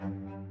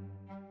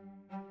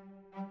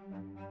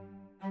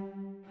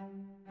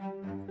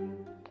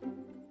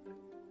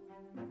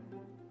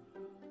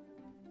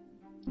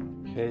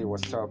Hey,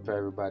 what's up,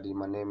 everybody?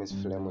 My name is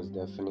Flemos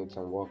Definite,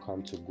 and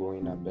welcome to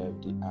Going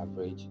Above the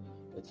Average.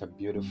 It's a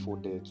beautiful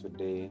day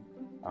today.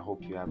 I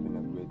hope you're having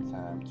a great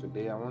time.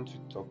 Today, I want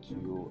to talk to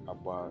you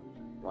about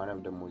one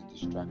of the most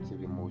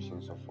destructive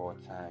emotions of all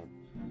time.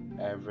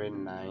 Every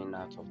 9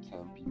 out of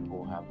 10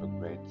 people have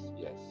regrets.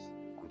 Yes,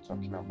 I'm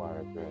talking about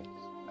regrets.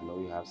 I know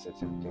you have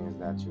certain things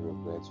that you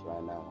regret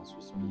right now as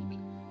we speak,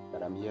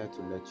 but I'm here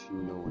to let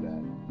you know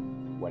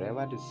that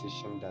whatever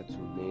decision that you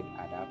made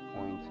at that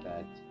point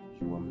that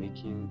you were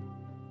making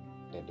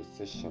the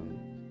decision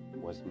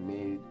was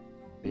made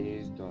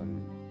based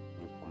on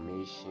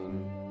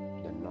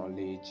information, the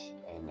knowledge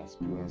and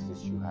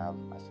experiences you have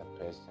as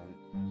a person.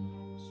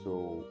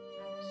 So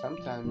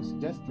sometimes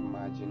just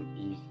imagine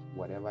if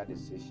whatever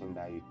decision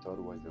that you thought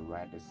was the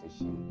right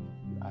decision,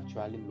 you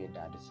actually made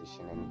that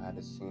decision and you had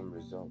the same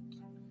result.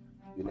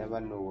 You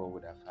never know what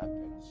would have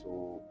happened.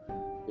 So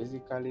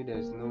basically,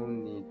 there's no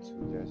need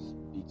to just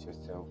beat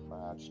yourself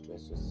up,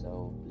 stress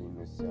yourself, blame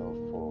yourself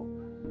for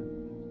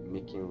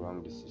making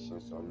wrong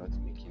decisions or not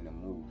making a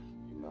move,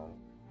 you know.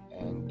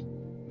 And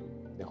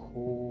the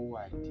whole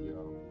idea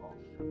of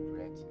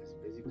regret is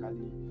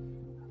basically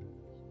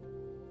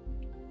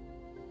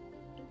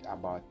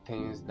about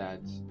things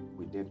that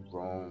we did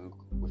wrong,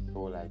 we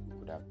feel like we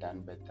could have done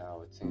better,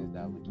 or things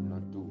that we did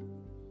not do,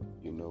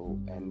 you know.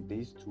 And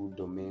these two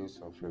domains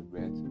of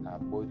regret are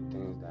both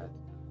things that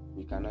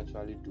we can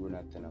actually do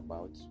nothing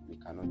about, we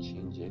cannot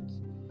change it,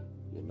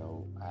 you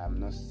know. I'm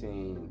not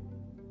saying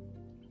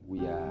we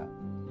are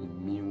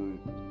immune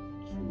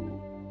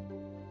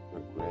to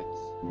regrets.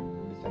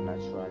 It's a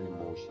natural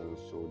emotion,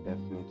 so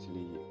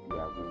definitely you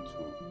are going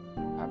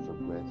to have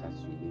regrets as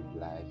you live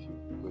life.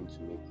 You're going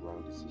to make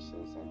wrong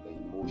decisions, and the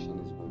emotion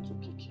is going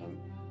to kick in.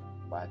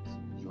 But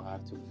you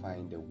have to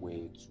find a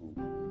way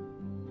to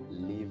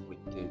live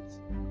with it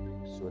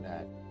so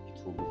that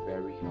it will be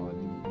very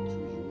healthy to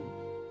you.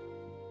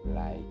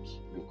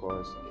 Like,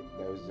 because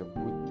there is a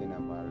good thing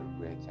about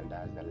regrets, and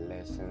that's the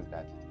lessons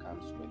that it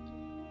comes with.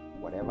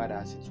 Whatever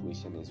that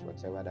situation is,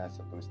 whatever that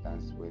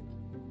circumstance with,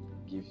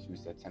 gives you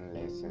certain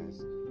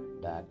lessons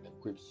that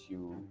equips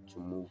you to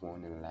move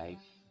on in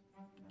life,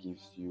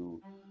 gives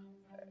you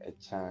a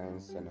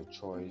chance and a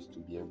choice to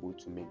be able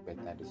to make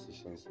better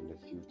decisions in the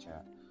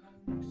future.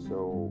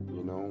 So,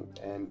 you know,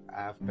 and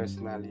I've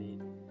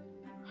personally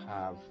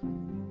have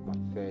my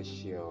fair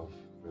share of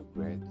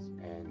regrets,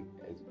 and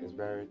it's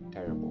very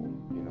terrible,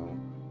 you know.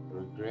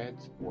 Regret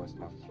was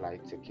my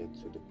flight ticket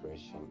to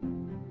depression.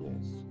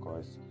 Yes,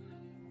 because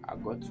I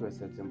got to a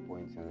certain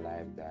point in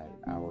life that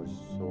I was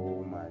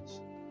so much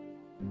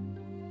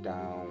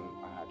down.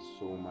 I had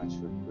so much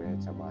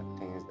regret about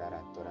things that I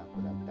thought I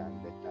could have done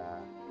better,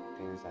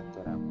 things I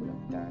thought I could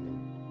have done.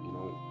 And, you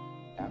know,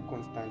 that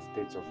constant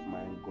state of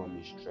mind got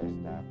me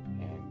stressed up,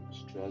 and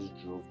stress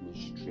drove me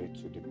straight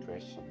to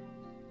depression.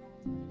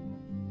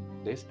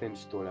 This thing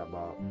stole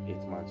about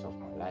 8 months of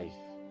my life,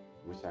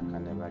 which I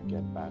can never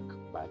get back,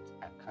 but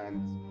I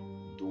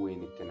can't do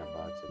anything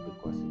about it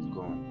because it's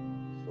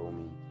gone. You feel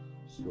me?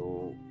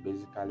 So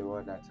basically,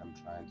 what that I'm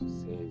trying to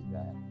say is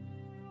that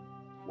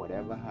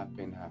whatever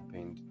happened,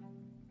 happened,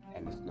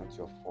 and it's not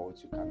your fault.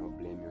 You cannot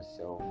blame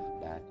yourself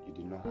that you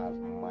did not have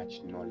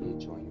much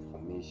knowledge or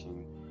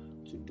information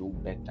to do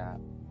better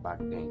back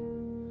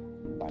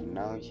then. But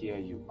now here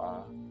you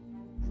are,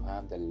 you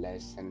have the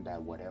lesson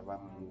that whatever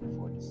move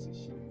or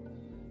decision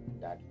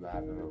that you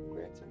haven't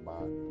regret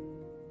about,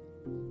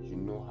 you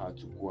know how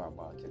to go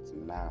about it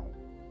now.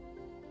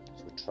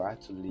 So try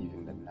to live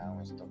in the now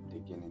and stop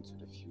digging into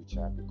the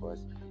future,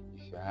 because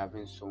if you're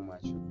having so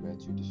much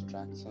regret, you're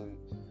distracting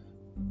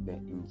the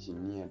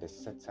engineer, the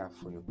setup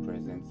for your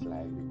present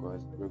life,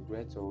 because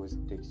regret always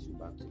takes you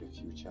back to the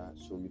future.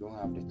 So you don't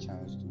have the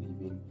chance to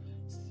even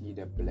see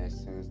the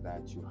blessings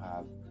that you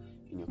have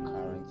in your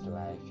current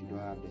life. You don't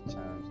have the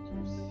chance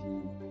to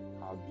see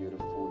how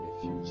beautiful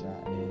the future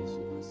is.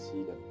 You don't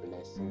see the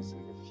blessings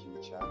in the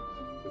future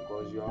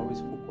because you always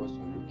focus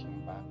on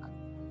looking back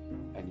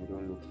and you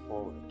don't look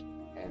forward.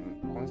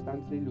 And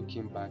constantly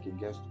looking back, it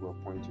gets to a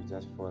point you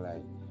just feel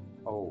like,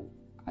 oh,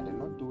 I did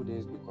not do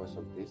this because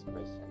of this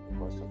person,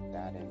 because of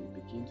that, and you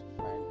begin to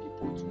find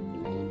people to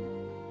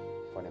blame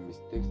for the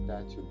mistakes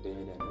that you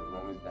did and the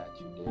wrongs that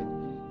you did,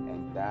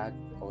 and that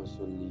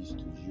also leads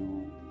to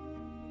you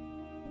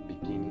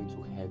beginning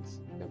to hurt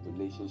the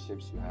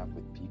relationships you have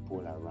with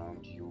people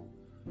around you.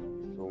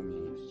 You feel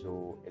me?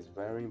 So it's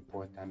very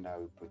important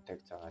that we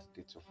protect our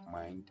state of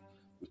mind.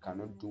 We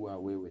cannot do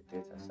away with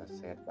it, as I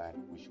said, but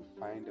we should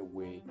find a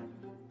way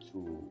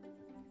to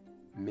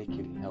make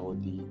it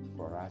healthy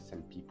for us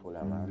and people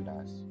around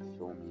us. You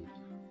feel me?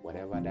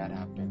 Whatever that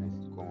happened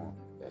is gone.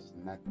 There's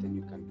nothing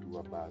you can do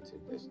about it.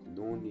 There's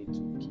no need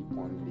to keep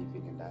on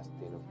living in that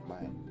state of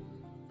mind.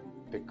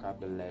 Pick up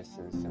the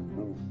lessons and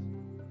move.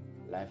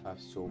 Life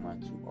has so much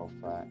to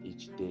offer.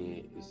 Each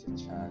day is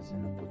a chance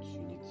and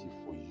opportunity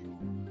for you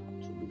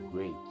to be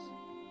great.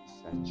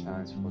 It's a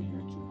chance for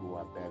you to go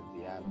above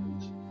the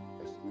average.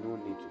 There's no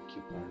need to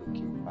keep on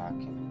looking back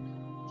and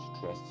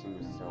stressing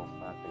yourself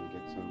up and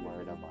getting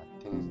worried about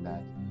things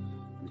that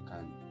we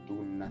can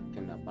do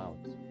nothing about.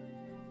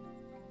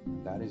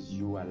 That is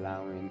you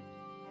allowing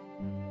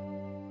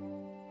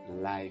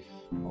life,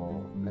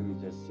 or let me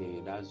just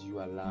say, that's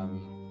you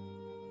allowing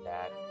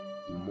that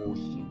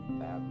emotion,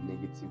 that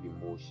negative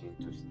emotion,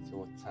 to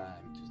steal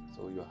time, to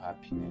steal your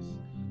happiness,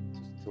 to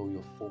steal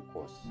your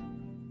focus,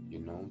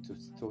 to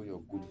steal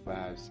your good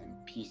vibes and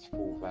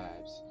peaceful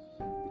vibes,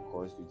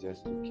 because you're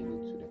just looking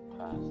into the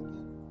past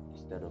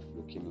instead of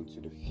looking into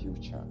the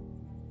future.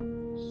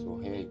 So,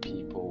 hey,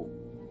 people,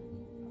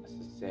 as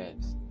I said,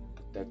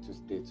 protect your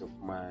state of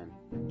mind,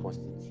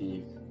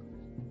 positive,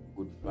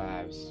 good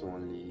vibes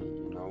only,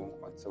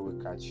 until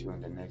we catch you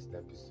on the next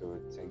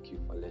episode. Thank you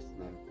for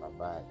listening. Bye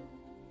bye.